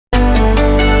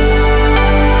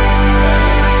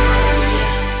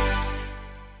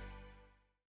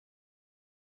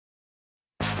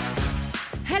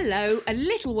Hello, a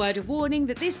little word of warning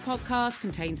that this podcast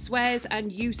contains swears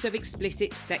and use of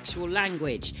explicit sexual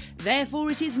language. Therefore,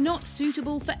 it is not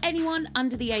suitable for anyone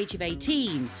under the age of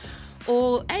 18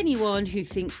 or anyone who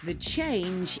thinks the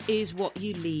change is what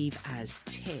you leave as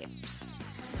tips.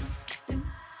 I'm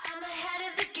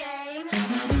ahead of the game.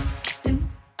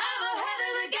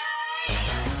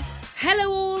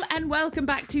 Hello all and welcome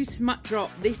back to Smut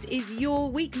Drop. This is your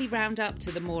weekly roundup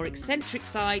to the more eccentric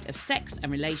side of sex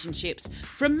and relationships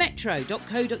from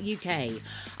metro.co.uk.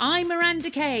 I'm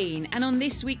Miranda Kane, and on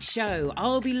this week's show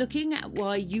I'll be looking at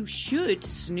why you should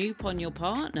snoop on your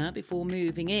partner before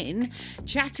moving in,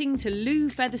 chatting to Lou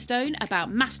Featherstone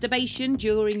about masturbation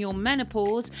during your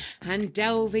menopause, and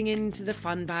delving into the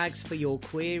fun bags for your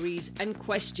queries and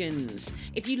questions.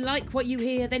 If you like what you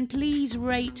hear, then please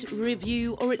rate,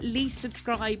 review, or at least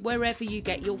subscribe wherever you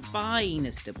get your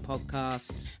finest of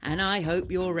podcasts. And I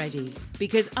hope you're ready,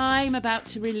 because I'm about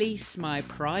to release my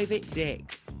private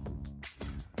dick.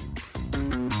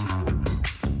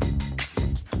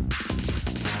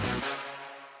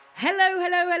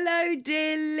 Hello,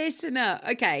 dear listener.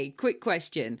 Okay, quick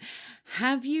question.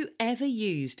 Have you ever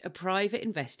used a private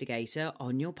investigator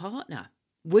on your partner?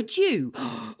 Would you?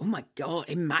 Oh my God,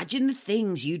 imagine the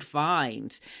things you'd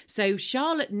find. So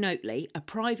Charlotte Notley, a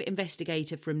private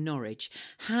investigator from Norwich,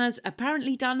 has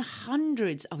apparently done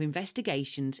hundreds of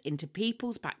investigations into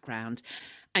people's background,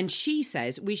 and she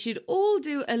says we should all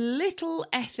do a little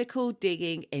ethical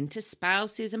digging into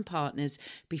spouses and partners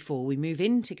before we move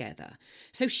in together.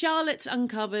 So Charlotte's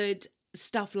uncovered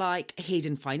stuff like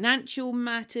hidden financial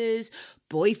matters,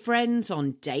 boyfriends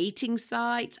on dating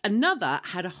sites. Another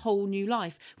had a whole new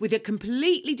life with a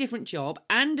completely different job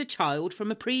and a child from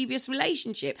a previous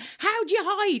relationship. How do you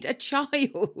hide a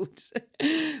child?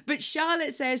 But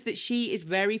Charlotte says that she is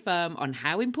very firm on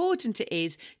how important it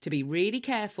is to be really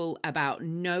careful about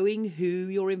knowing who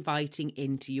you're inviting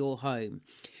into your home.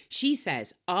 She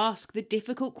says, ask the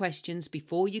difficult questions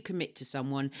before you commit to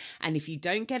someone. And if you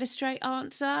don't get a straight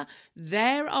answer,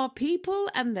 there are people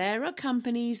and there are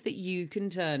companies that you can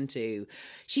turn to.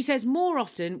 She says more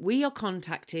often we are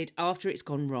contacted after it's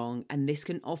gone wrong, and this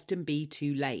can often be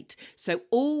too late. So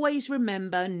always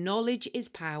remember, knowledge is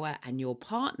power, and your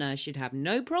partner should have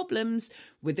no problems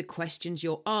with the questions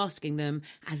you're asking them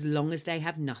as long as they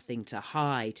have nothing to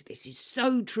hide. This is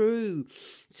so true.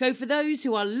 So for those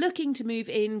who are looking to move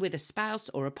in with a spouse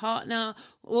or a partner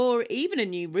or even a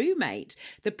new roommate,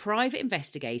 the private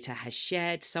investigator has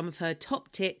shared some of her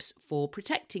top tips for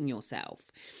protecting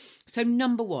yourself. So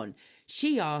number one,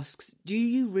 she asks, do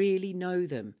you really know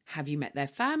them? Have you met their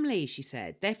family, she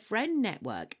said, their friend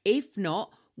network? If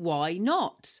not, why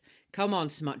not? Come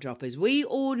on, smut droppers. We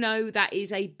all know that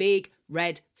is a big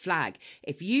red flag.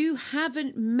 If you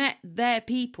haven't met their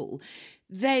people,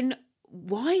 then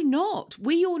why not?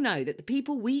 We all know that the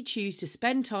people we choose to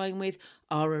spend time with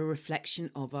are a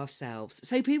reflection of ourselves.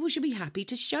 So people should be happy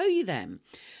to show you them.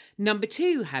 Number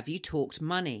two, have you talked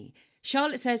money?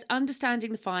 Charlotte says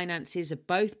understanding the finances of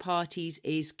both parties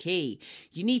is key.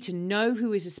 You need to know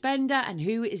who is a spender and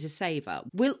who is a saver.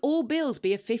 Will all bills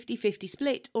be a 50-50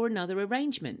 split or another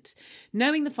arrangement?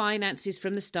 Knowing the finances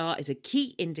from the start is a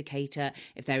key indicator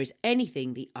if there is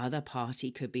anything the other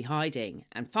party could be hiding.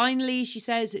 And finally, she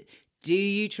says, do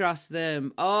you trust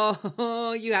them?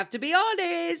 Oh, you have to be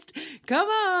honest. Come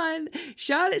on.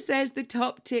 Charlotte says the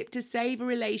top tip to save a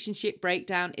relationship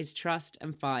breakdown is trust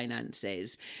and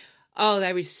finances. Oh,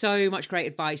 there is so much great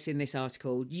advice in this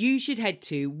article. You should head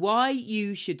to why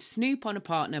you should snoop on a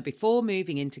partner before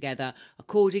moving in together,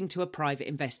 according to a private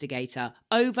investigator,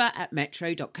 over at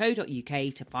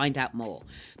metro.co.uk to find out more.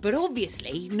 But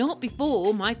obviously not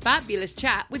before my fabulous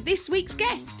chat with this week's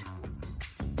guest.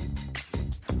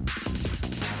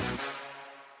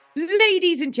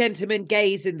 Ladies and gentlemen,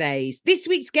 gays and theys, this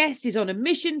week's guest is on a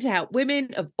mission to help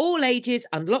women of all ages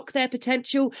unlock their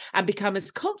potential and become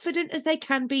as confident as they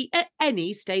can be at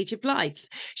any stage of life.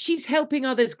 She's helping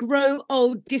others grow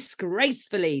old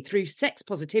disgracefully through sex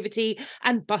positivity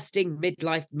and busting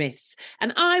midlife myths.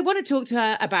 And I want to talk to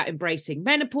her about embracing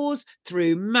menopause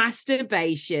through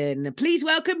masturbation. Please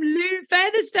welcome Lou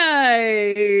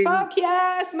Featherstone. Fuck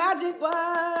yes, magic words.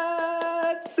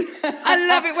 I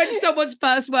love it when someone's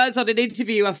first words on an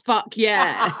interview are fuck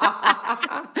yeah.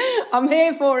 I'm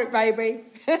here for it, baby.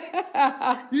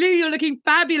 Lou, you're looking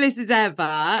fabulous as ever.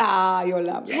 Ah, you're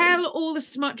lovely. Tell all the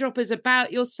smut droppers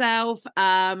about yourself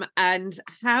and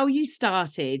how you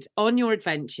started on your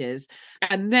adventures.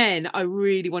 And then I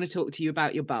really want to talk to you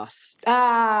about your bus.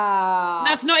 Ah.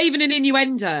 That's not even an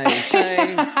innuendo.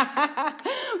 So.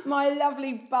 My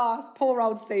lovely bus. Poor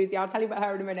old Susie. I'll tell you about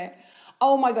her in a minute.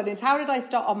 Oh my goodness, how did I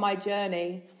start on my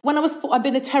journey? When I've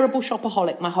been a terrible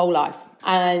shopaholic my whole life.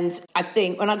 And I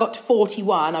think when I got to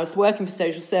 41, I was working for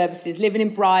social services, living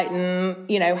in Brighton,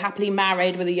 happily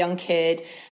married with a young kid.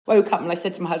 Woke up and I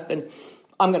said to my husband,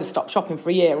 I'm going to stop shopping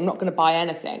for a year. I'm not going to buy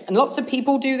anything. And lots of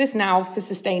people do this now for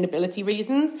sustainability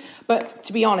reasons. But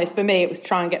to be honest, for me, it was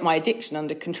try and get my addiction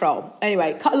under control.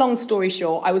 Anyway, cut a long story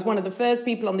short, I was one of the first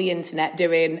people on the internet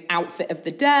doing outfit of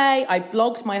the day. I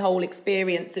blogged my whole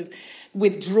experience of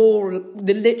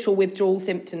the literal withdrawal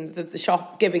symptoms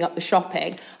of giving up the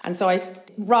shopping. And so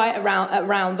right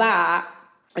around that,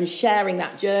 and sharing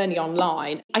that journey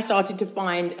online, I started to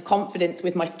find a confidence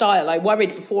with my style. I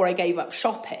worried before I gave up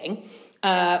shopping,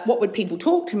 what would people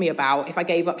talk to me about if I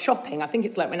gave up shopping? I think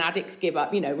it's like when addicts give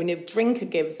up, when a drinker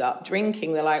gives up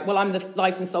drinking, they're like, well, I'm the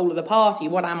life and soul of the party.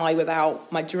 What am I without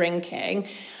my drinking?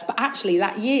 But actually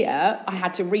that year I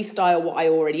had to restyle what I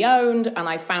already owned, and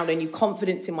I found a new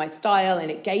confidence in my style,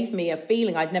 and it gave me a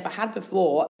feeling I'd never had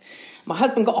before. My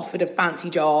husband got offered a fancy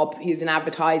job. He was in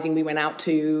advertising. We went out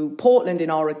to Portland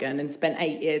in Oregon and spent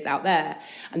 8 years out there.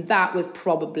 And that was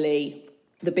probably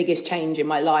the biggest change in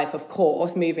my life, of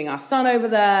course, moving our son over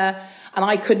there. And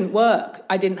I couldn't work.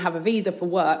 I didn't have a visa for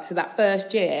work. So that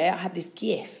first year, I had this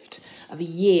gift of a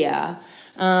year.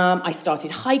 I started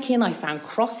hiking. I found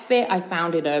CrossFit. I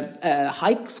founded a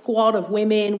hike squad of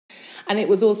women. And it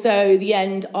was also the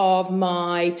end of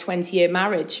my 20-year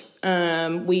marriage.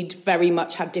 We'd very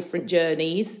much had different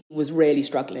journeys. Was really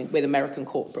struggling with American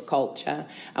corporate culture.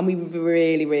 And we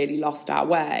really, really lost our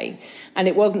way. And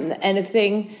it wasn't that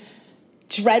anything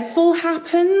dreadful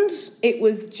happened. It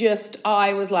was just,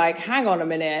 I was like, hang on a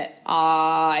minute.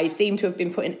 I seem to have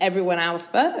been putting everyone else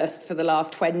first for the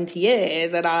last 20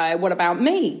 years. And what about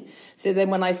me? So then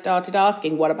when I started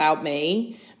asking, what about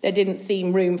me? There didn't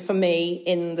seem room for me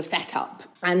in the setup.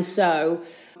 And so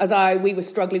we were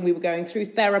struggling, we were going through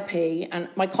therapy, and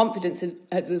my confidence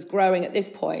was growing at this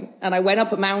point. And I went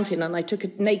up a mountain and I took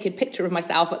a naked picture of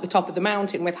myself at the top of the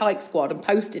mountain with Hike Squad and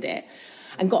posted it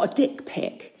and got a dick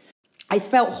pic. I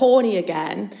felt horny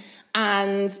again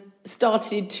and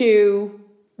started to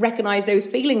recognise those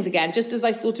feelings again, just as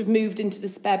I sort of moved into the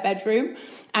spare bedroom.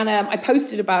 And I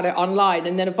posted about it online,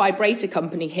 and then a vibrator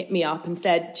company hit me up and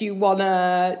said, do you want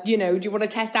to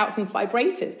test out some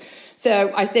vibrators?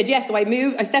 So I said yes. So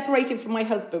I separated from my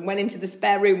husband, went into the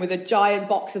spare room with a giant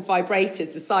box of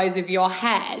vibrators the size of your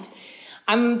head,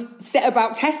 and set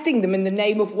about testing them in the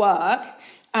name of work,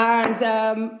 and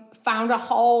found a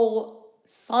whole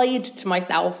side to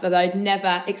myself that I'd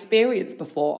never experienced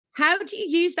before. How do you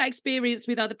use that experience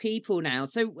with other people now?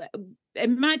 So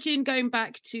imagine going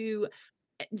back to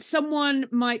someone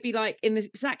might be like in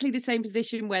exactly the same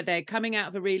position where they're coming out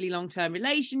of a really long-term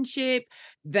relationship,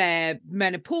 they're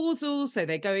menopausal, so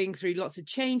they're going through lots of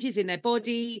changes in their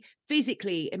body,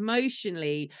 physically,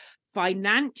 emotionally,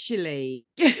 financially.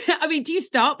 I mean, do you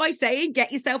start by saying,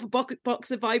 get yourself a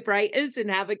box of vibrators and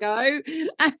have a go?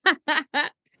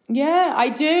 Yeah, I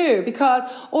do,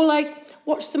 or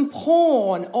watch some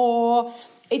porn, or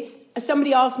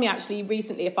somebody asked me actually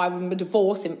recently if I'm a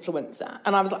divorce influencer,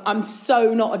 and I was like, I'm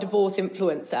so not a divorce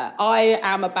influencer. I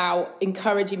am about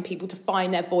encouraging people to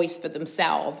find their voice for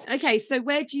themselves. Okay, so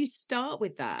where do you start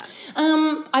with that?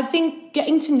 I think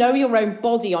getting to know your own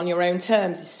body on your own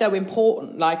terms is so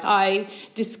important. Like, I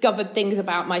discovered things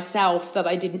about myself that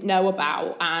I didn't know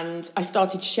about, and I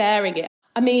started sharing it.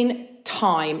 I mean,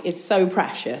 time is so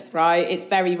precious, right? It's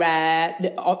very rare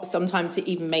sometimes to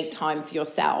even make time for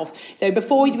yourself. So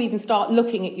before you even start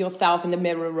looking at yourself in the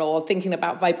mirror or thinking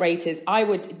about vibrators, I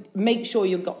would make sure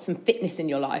you've got some fitness in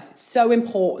your life. It's so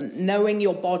important, knowing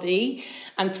your body.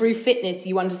 And through fitness,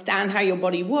 you understand how your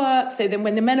body works. So then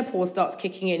when the menopause starts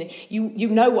kicking in, you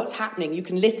know what's happening. You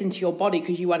can listen to your body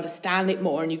because you understand it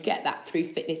more, and you get that through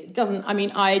fitness.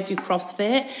 I do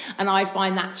CrossFit, and I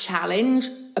find that challenge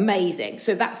amazing.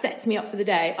 So that sets me up for the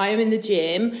day. I am in the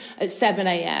gym at 7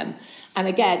 a.m. And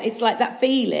again, it's like that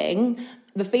feeling,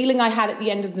 the feeling I had at the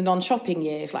end of the non-shopping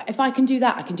year. It's like, if I can do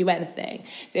that, I can do anything.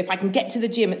 So if I can get to the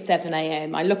gym at 7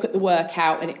 a.m, I look at the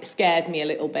workout and it scares me a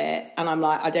little bit. And I'm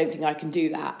like, I don't think I can do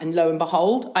that. And lo and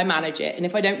behold, I manage it. And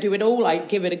if I don't do it all, I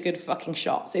give it a good fucking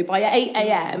shot. So by 8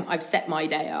 a.m, I've set my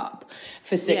day up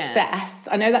for success.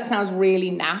 Yeah. I know that sounds really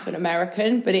naff and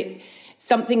American, but it's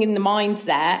something in the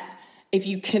mindset. If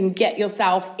you can get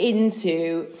yourself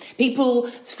into,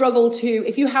 people struggle to,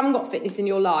 if you haven't got fitness in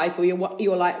your life, or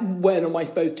you're like, when am I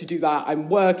supposed to do that? I'm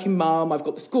working mum, I've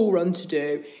got the school run to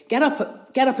do. Get up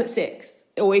at 6.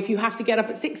 Or if you have to get up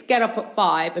at 6, get up at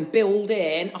 5 and build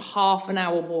in a half an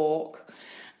hour walk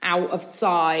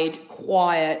outside,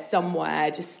 quiet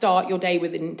somewhere. Just start your day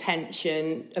with an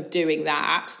intention of doing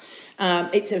that.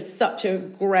 It's such a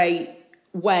great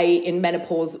way in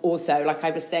menopause also, like I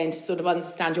was saying, to sort of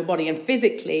understand your body. And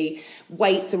physically,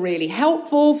 weights are really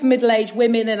helpful for middle-aged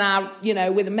women, and our,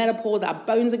 with the menopause, our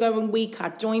bones are going weak, our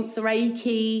joints are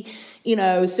achy,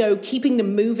 so keeping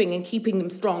them moving and keeping them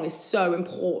strong is so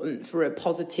important for a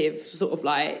positive sort of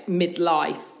like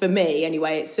midlife. For me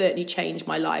anyway, it certainly changed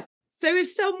my life. So if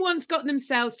someone's got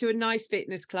themselves to a nice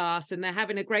fitness class and they're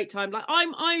having a great time, like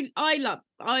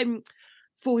I'm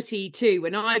 42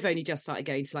 and I've only just started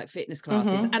going to like fitness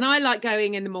classes, and I like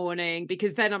going in the morning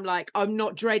because then I'm like, I'm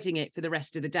not dreading it for the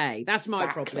rest of the day. That's my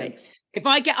problem. If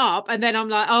I get up and then I'm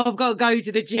like, oh, I've got to go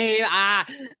to the gym,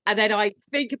 and then I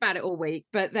think about it all week.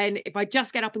 But then if I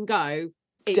just get up and go,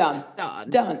 it's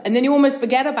done. And then you almost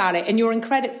forget about it and you're in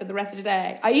credit for the rest of the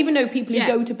day. I even know people who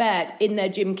go to bed in their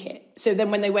gym kit. So then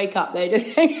when they wake up, they just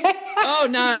oh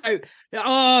no,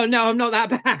 I'm not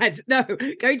that bad. No,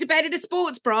 going to bed in a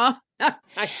sports bra.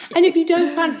 And if you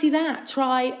don't fancy that,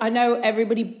 try, I know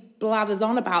everybody blathers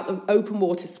on about the open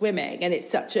water swimming, and it's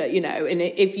such a, and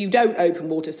if you don't open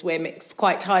water swim, it's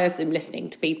quite tiresome listening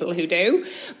to people who do,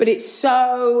 but it's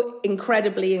so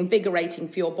incredibly invigorating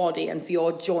for your body and for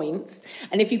your joints.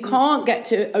 And if you can't get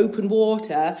to open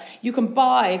water, you can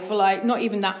buy for like not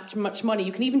even that much money,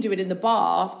 you can even do it in the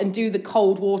bath and do the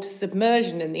cold water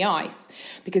submersion in the ice,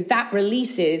 because that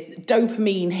releases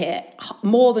dopamine hit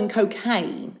more than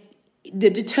cocaine.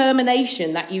 The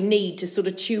determination that you need to sort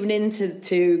of tune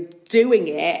into doing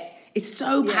it is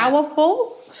so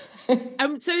powerful.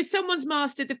 So if someone's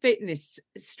mastered the fitness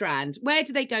strand, where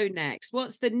do they go next?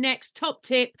 What's the next top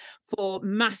tip for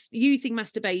using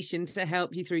masturbation to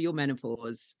help you through your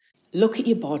menopause? Look at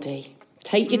your body.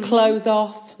 Take your clothes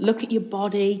off, look at your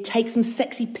body, take some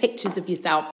sexy pictures of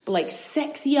yourself, like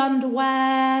sexy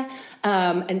underwear,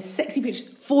 and sexy pictures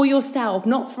for yourself,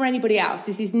 not for anybody else.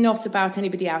 This is not about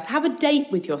anybody else. Have a date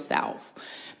with yourself.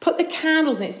 Put the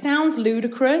candles in. It sounds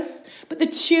ludicrous, but the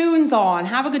tune's on.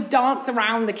 Have a good dance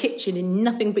around the kitchen in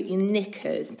nothing but your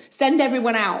knickers. Send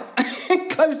everyone out.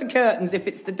 Close the curtains if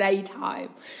it's the daytime.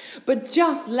 But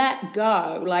just let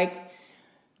go.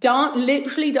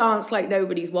 Literally dance like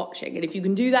nobody's watching. And if you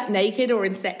can do that naked or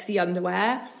in sexy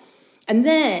underwear. And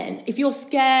then if you're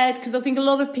scared, because I think a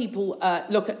lot of people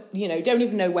look at, don't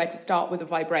even know where to start with a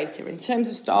vibrator. In terms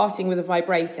of starting with a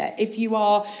vibrator, if you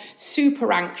are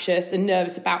super anxious and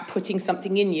nervous about putting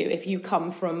something in you, if you come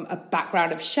from a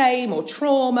background of shame or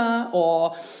trauma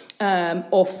or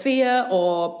fear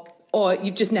or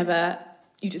you just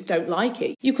don't like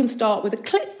it, you can start with a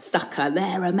clit sucker.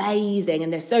 They're amazing,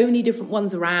 and there's so many different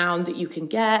ones around that you can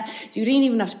get, so you don't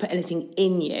even have to put anything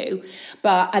in you.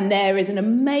 And there is an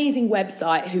amazing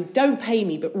website who don't pay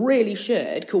me but really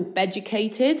should, called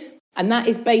Beducated, and that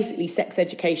is basically sex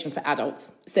education for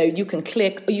adults. So you can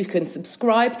click or you can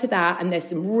subscribe to that, and there's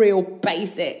some real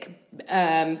basic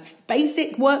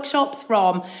workshops,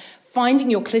 from finding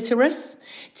your clitoris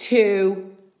to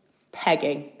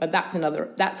pegging, but that's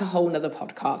a whole nother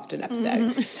podcast and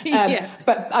episode.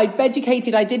 But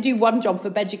I did do one job for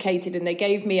Beducated, and they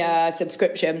gave me a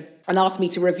subscription and asked me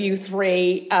to review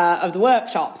 3 of the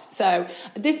workshops. So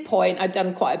at this point, I'd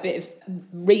done quite a bit of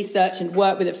research and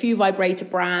worked with a few vibrator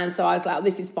brands, so I was like, oh,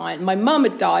 this is fine. My mum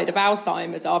had died of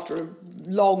Alzheimer's after a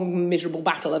long, miserable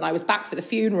battle, and I was back for the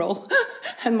funeral.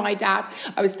 And I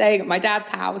was staying at my dad's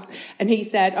house, and he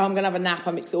said, oh, I'm going to have a nap,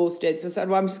 I'm exhausted. So I said,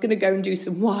 well, I'm just going to go and do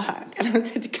some work. And I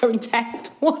had to go and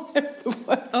test one of the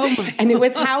work. And it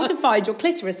was how to find your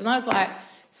clitoris. And I was like,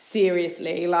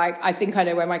 seriously, I think I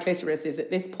know where my clitoris is at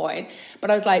this point.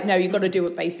 But I was like, no, you've got to do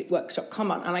a basic workshop,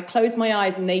 come on. And I closed my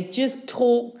eyes, and they just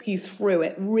talk you through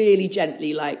it really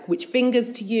gently, like which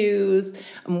fingers to use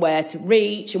and where to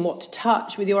reach and what to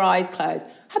touch with your eyes closed.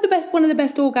 Had one of the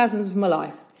best orgasms of my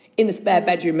life in the spare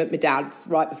bedroom at my dad's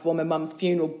right before my mum's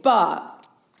funeral. But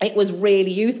it was really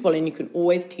useful, and you can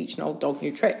always teach an old dog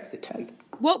new tricks, it turns out.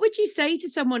 What would you say to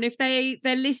someone if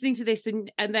they're listening to this and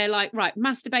they're like, right,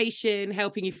 masturbation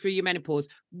helping you through your menopause?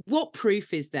 What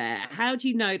proof is there? How do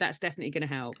you know that's definitely going to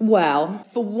help? Well,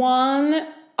 for one,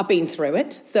 I've been through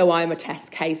it, so I'm a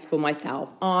test case for myself.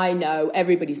 I know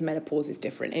everybody's menopause is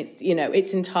different.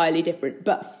 It's entirely different.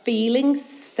 But feeling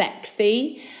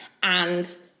sexy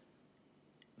and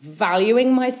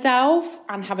valuing myself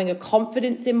and having a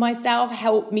confidence in myself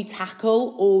helped me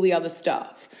tackle all the other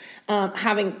stuff.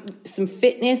 Having some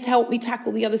fitness helped me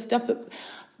tackle the other stuff. But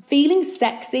feeling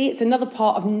sexy, it's another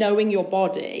part of knowing your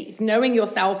body. It's knowing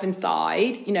yourself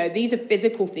inside. These are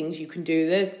physical things you can do.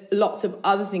 There's lots of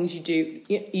other things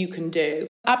you can do.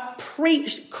 I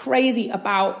preach crazy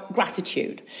about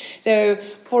gratitude. So,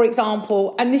 for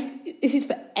example, and this is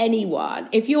for anyone,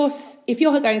 if you're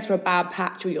going through a bad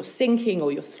patch, or you're sinking,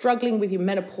 or you're struggling with your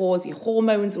menopause, your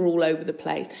hormones are all over the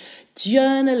place,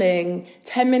 journaling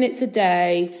 10 minutes a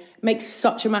day makes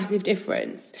such a massive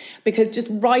difference, because just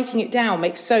writing it down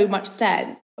makes so much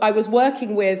sense. I was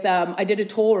working with, I did a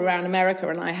tour around America,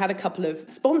 and I had a couple of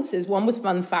sponsors. One was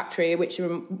Fun Factory, which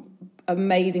are an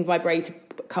amazing vibrator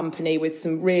company with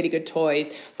some really good toys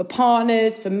for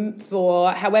partners,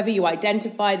 for however you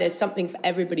identify. There's something for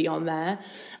everybody on there.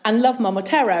 And Love Mama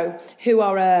Tero, who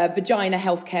are a vagina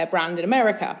healthcare brand in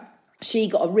America. She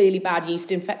got a really bad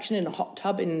yeast infection in a hot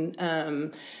tub in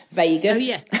Vegas. Oh,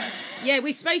 yes. Yeah,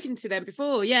 we've spoken to them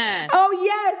before, yeah. Oh,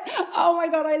 yes. Oh, my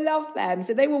God, I love them.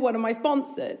 So they were one of my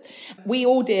sponsors. We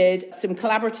all did some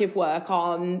collaborative work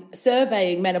on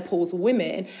surveying menopausal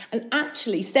women. And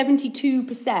actually,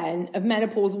 72% of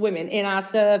menopausal women in our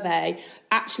survey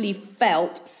actually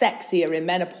felt sexier in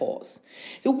menopause.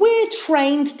 So we're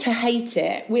trained to hate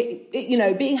it.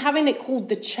 Having it called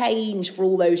the change for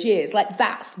all those years, like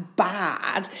that's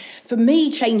bad. For me,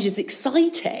 change is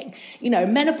exciting.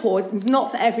 Menopause is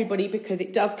not for everybody because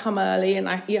it does come early, and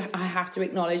I have to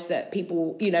acknowledge that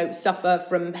people, suffer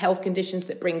from health conditions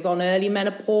that brings on early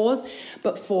menopause.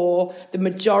 But for the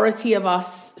majority of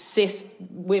us cis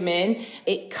women,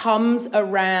 it comes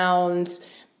around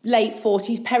late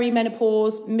 40s,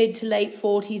 perimenopause, mid to late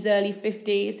 40s, early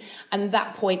 50s. And at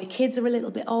that point, the kids are a little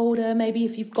bit older. Maybe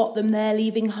if you've got them there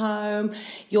leaving home,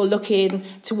 you're looking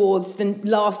towards the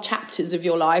last chapters of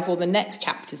your life, or the next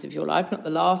chapters of your life, not the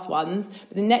last ones,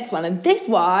 but the next one. And this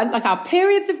one, like, our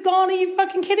periods have gone. Are you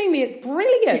fucking kidding me? It's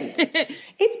brilliant.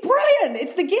 It's brilliant.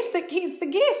 It's the gift that keeps the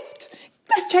gift.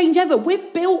 Best change ever.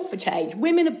 We're built for change.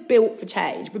 Women are built for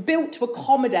change. We're built to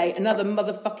accommodate another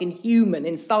motherfucking human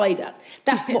inside us.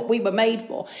 That's what we were made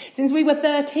for. Since we were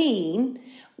 13,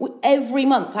 every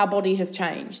month our body has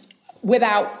changed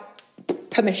without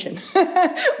permission.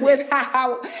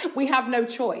 We have no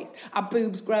choice. Our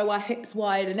boobs grow, our hips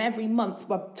wide, and every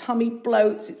month our tummy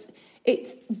bloats.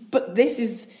 But this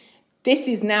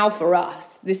is now for us.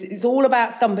 This is all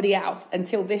about somebody else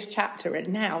until this chapter, and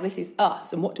now this is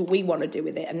us, and what do we want to do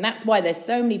with it? And that's why there's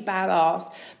so many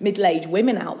badass middle-aged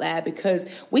women out there, because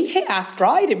we hit our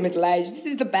stride in middle age. This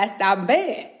is the best damn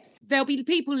bit. There'll be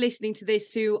people listening to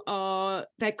this who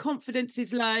their confidence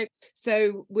is low.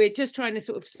 So we're just trying to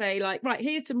sort of say, like, right,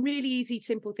 here's some really easy,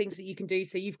 simple things that you can do.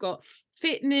 So you've got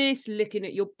fitness, looking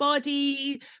at your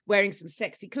body, wearing some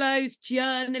sexy clothes,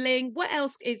 journaling. What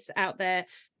else is out there?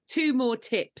 2 more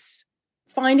tips.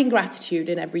 Finding gratitude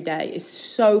in every day is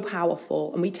so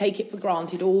powerful, and we take it for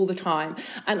granted all the time.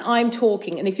 And I'm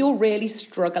talking, and if you're really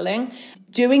struggling,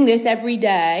 doing this every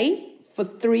day for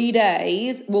 3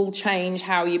 days will change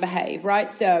how you behave, right?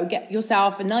 So get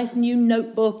yourself a nice new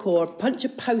notebook or a bunch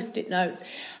of Post-it notes,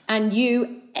 and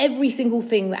every single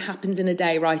thing that happens in a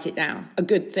day, write it down. A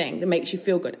good thing that makes you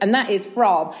feel good. And that is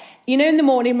from, in the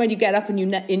morning when you get up and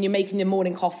you're making your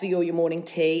morning coffee or your morning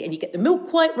tea, and you get the milk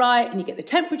quite right, and you get the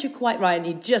temperature quite right, and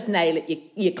you just nail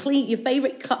it. You clean your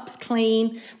favorite cups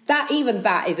clean. That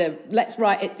is let's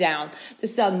write it down. The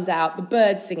sun's out, the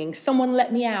birds singing. Someone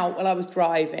let me out while I was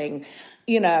driving.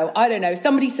 I don't know.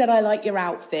 Somebody said, I like your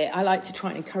outfit. I like to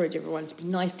try and encourage everyone to be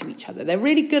nice to each other. They're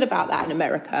really good about that in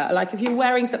America. Like, if you're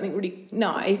wearing something really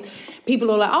nice, people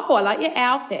are like, oh, I like your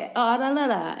outfit. Oh, la, la,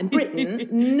 la. In Britain,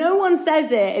 no one says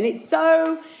it. And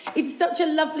it's such a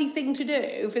lovely thing to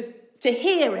do, to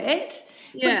hear it,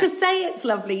 but to say it's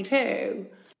lovely too.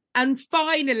 And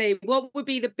finally, what would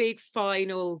be the big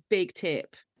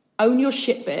tip? Own your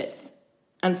shit bits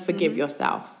and forgive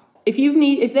yourself.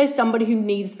 If there's somebody who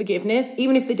needs forgiveness,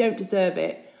 even if they don't deserve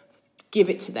it, give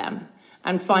it to them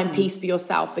and find peace for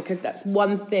yourself, because that's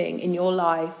one thing in your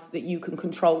life that you can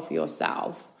control for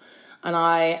yourself. And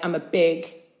I am a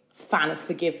big fan of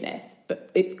forgiveness, but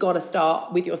it's got to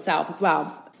start with yourself as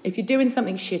well. If you're doing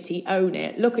something shitty, own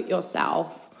it, look at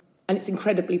yourself, and it's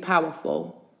incredibly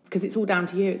powerful, because it's all down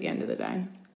to you at the end of the day.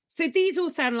 So these all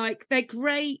sound like they're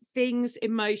great things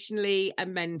emotionally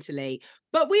and mentally.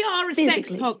 But we are a sex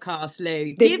podcast,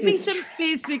 Lou. Give me some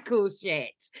physical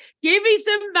shit. Give me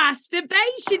some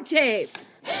masturbation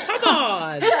tips. Come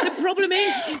on. The problem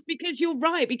is because you're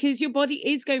right, because your body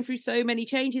is going through so many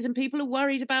changes, and people are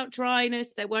worried about dryness.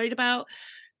 They're worried about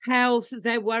health.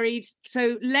 They're worried.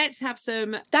 So let's have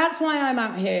some. That's why I'm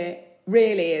out here.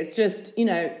 Really is just,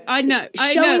 I know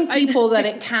showing people that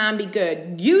it can be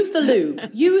good. Use the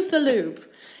lube.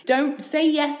 Don't say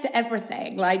yes to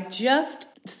everything. Like, just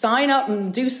sign up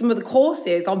and do some of the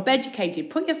courses on Beducated.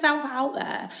 Put yourself out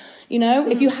there. You know,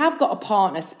 if you have got a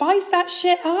partner, spice that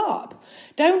shit up.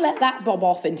 Don't let that bob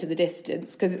off into the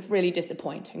distance, because it's really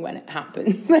disappointing when it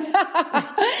happens.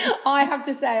 I have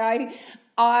to say,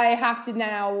 I have to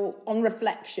now, on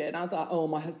reflection, I was like, oh,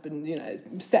 my husband, you know,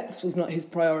 sex was not his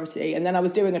priority. And then I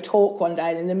was doing a talk one day,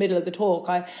 and in the middle of the talk,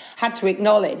 I had to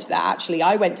acknowledge that actually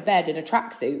I went to bed in a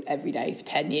tracksuit every day for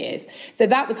 10 years. So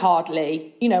that was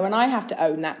hardly, you know, and I have to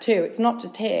own that too. It's not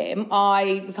just him.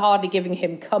 I was hardly giving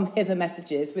him come hither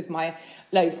messages with my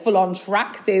full-on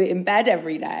tracksuit in bed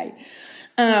every day.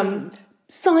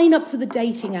 Sign up for the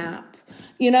dating app,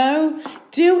 you know,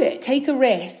 do it, take a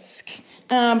risk.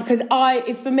 Because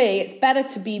for me, it's better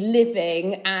to be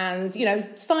living and, you know,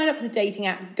 sign up for the dating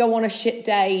app, go on a shit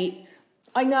date.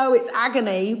 I know it's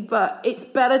agony, but it's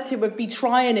better to be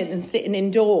trying it than sitting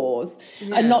indoors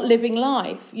and not living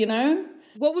life, you know?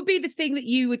 What would be the thing that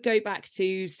you would go back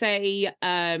to, say,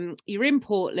 you're in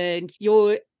Portland,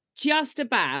 you're just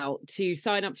about to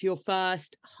sign up to your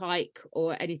first hike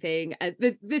or anything,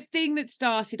 the thing that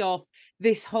started off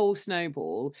this whole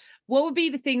snowball, what would be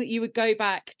the thing that you would go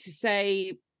back to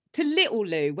say to little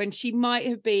Lou when she might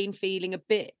have been feeling a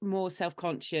bit more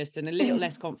self-conscious and a little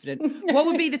less confident? What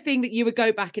would be the thing that you would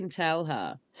go back and tell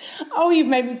her? Oh, you've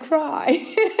made me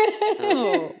cry.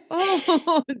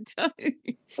 Don't.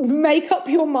 Make up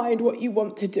your mind what you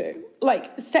want to do.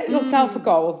 Like, set yourself a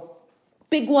goal.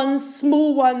 Big ones,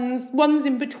 small ones, ones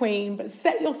in between, but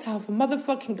set yourself a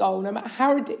motherfucking goal, no matter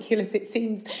how ridiculous it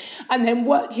seems, and then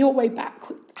work your way back.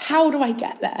 How do I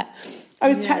get there? I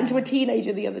was chatting to a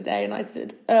teenager the other day, and I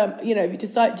said, you know, do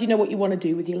you know what you want to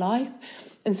do with your life?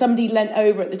 And somebody leant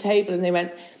over at the table and they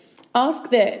went, ask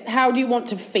this, how do you want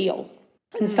to feel?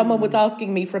 And someone was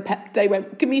asking me for a pep, they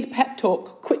went, give me a pep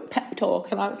talk, quick pep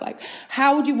talk. And I was like,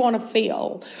 how do you want to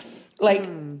feel? Like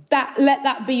that, let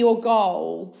that be your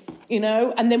goal, you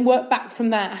know, and then work back from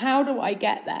that. How do I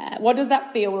get there? What does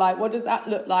that feel like? What does that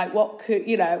look like? What could,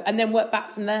 you know, and then work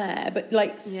back from there. But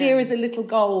like series of little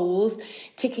goals,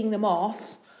 ticking them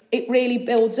off, it really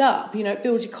builds up, you know, it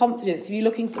builds your confidence. If you're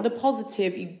looking for the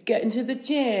positive, you get into the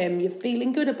gym, you're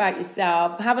feeling good about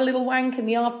yourself, have a little wank in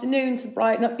the afternoon to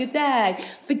brighten up your day,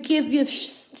 forgive your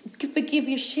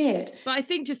shit. But I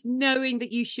think just knowing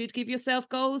that you should give yourself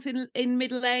goals in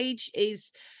middle age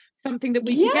is something that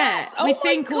we forget. We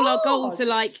think all our goals are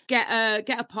like get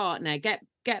a partner, get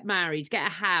married, get a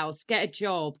house, get a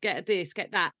job, get this,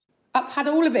 get that. I've had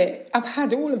all of it. I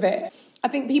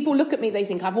think people look at me, they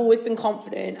think I've always been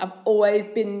confident. I've always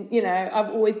been, you know, I've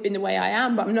always been the way I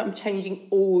am, but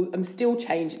I'm still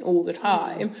changing all the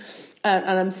time.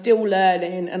 And I'm still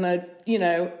learning, and you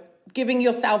know, giving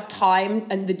yourself time,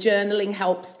 and the journaling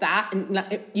helps that.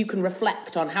 And you can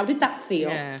reflect on, how did that feel?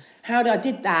 Yeah. How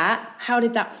did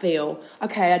that feel?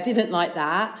 Okay, I didn't like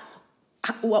that.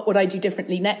 What would I do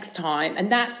differently next time?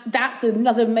 And that's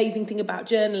another amazing thing about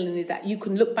journaling, is that you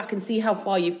can look back and see how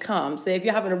far you've come. So if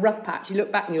you're having a rough patch, you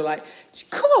look back and you're like,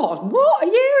 God, what, a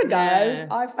year ago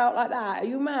I felt like that? Are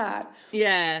you mad?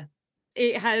 Yeah,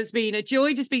 it has been a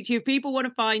joy to speak to you. If people want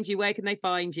to find you, where can they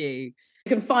find you? You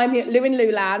can find me at Lou in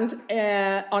Louland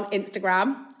on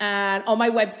Instagram, and on my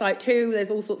website too.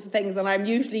 There's all sorts of things, and I'm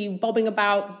usually bobbing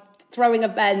about, throwing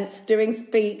events, doing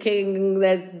speaking.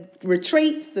 There's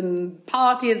retreats and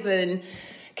parties and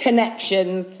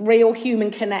connections, real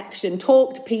human connection.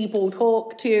 Talk to people,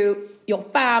 talk to your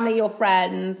family, your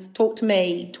friends, talk to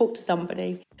me, talk to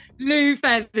somebody. Lou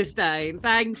Featherstone,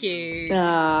 thank you.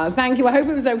 Thank you. I hope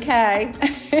it was okay.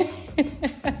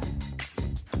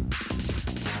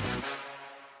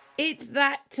 It's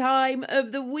that time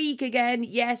of the week again.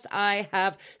 Yes, I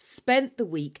have spent the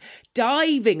week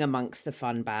diving amongst the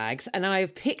fun bags, and I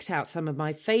have picked out some of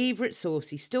my favourite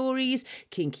saucy stories,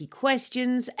 kinky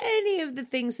questions, any of the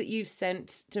things that you've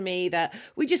sent to me that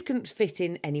we just couldn't fit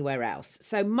in anywhere else.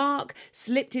 So Mark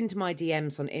slipped into my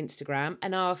DMs on Instagram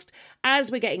and asked, as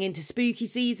we're getting into spooky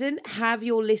season, have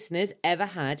your listeners ever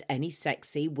had any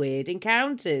sexy, weird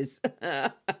encounters? I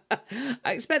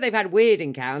expect they've had weird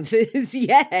encounters,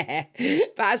 yeah.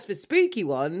 But as for spooky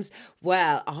ones,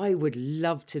 well, I would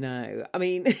love to know. I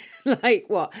mean, like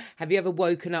what? Have you ever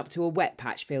woken up to a wet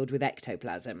patch filled with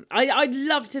ectoplasm? I'd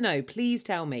love to know. Please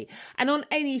tell me. And on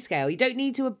any scale, you don't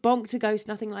need to have bonked a ghost,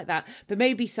 nothing like that, but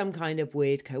maybe some kind of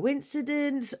weird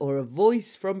coincidence or a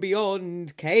voice from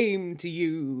beyond came to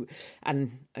you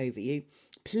and over you.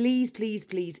 Please, please,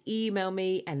 please email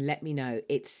me and let me know.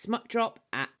 It's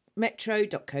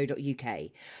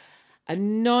smutdrop@metro.co.uk.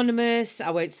 Anonymous, I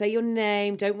won't say your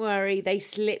name, don't worry. They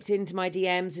slipped into my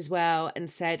DMs as well and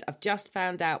said, I've just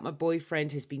found out my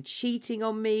boyfriend has been cheating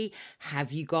on me.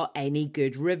 Have you got any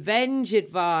good revenge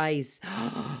advice?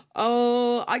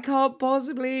 Oh, I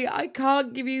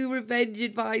can't give you revenge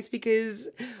advice because,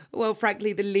 well,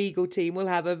 frankly, the legal team will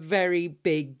have a very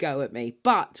big go at me.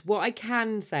 But what I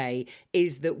can say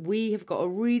is that we have got a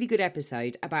really good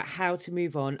episode about how to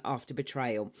move on after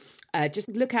betrayal. Just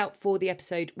look out for the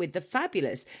episode with the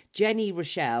fabulous Jenny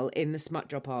Rochelle in the Smut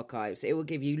Drop archives. It will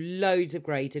give you loads of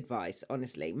great advice,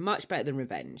 honestly. Much better than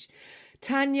revenge.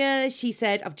 Tanya, she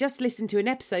said, I've just listened to an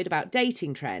episode about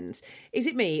dating trends. Is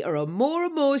it me or are more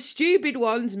and more stupid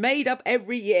ones made up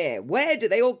every year? Where do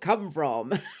they all come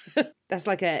from? That's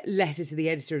like a letter to the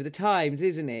editor of the Times,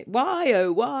 isn't it? Why,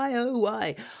 oh, why, oh,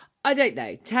 why? I don't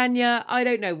know. Tanya, I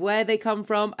don't know where they come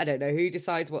from. I don't know who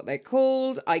decides what they're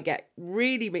called. I get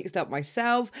really mixed up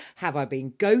myself. Have I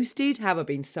been ghosted? Have I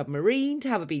been submarined?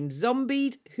 Have I been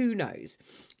zombied? Who knows?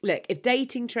 Look, if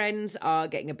dating trends are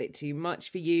getting a bit too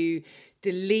much for you,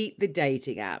 delete the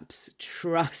dating apps.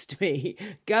 Trust me.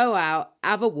 Go out,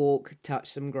 have a walk,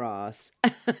 touch some grass.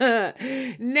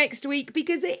 Next week,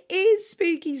 because it is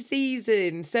spooky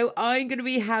season, so I'm going to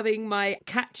be having my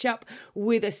catch up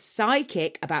with a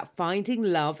psychic about finding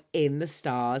love in the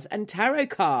stars and tarot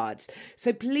cards.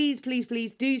 So please, please,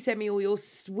 please do send me all your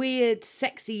weird,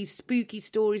 sexy, spooky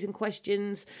stories and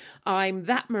questions. I'm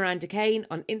that Miranda Kane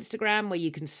on Instagram, where you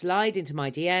can slide into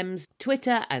my DMs,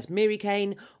 Twitter as Miri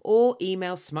Kane, or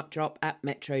email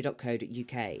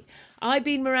smutdrop@metro.co.uk. I've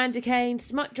been Miranda Kane.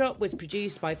 Smut Drop was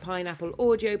produced by Pineapple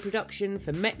Audio Production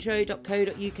for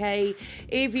metro.co.uk.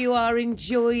 If you are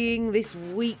enjoying this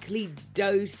weekly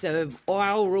dose of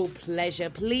oral pleasure,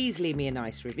 please leave me a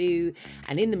nice review.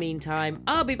 And in the meantime,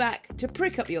 I'll be back to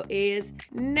prick up your ears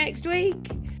next week.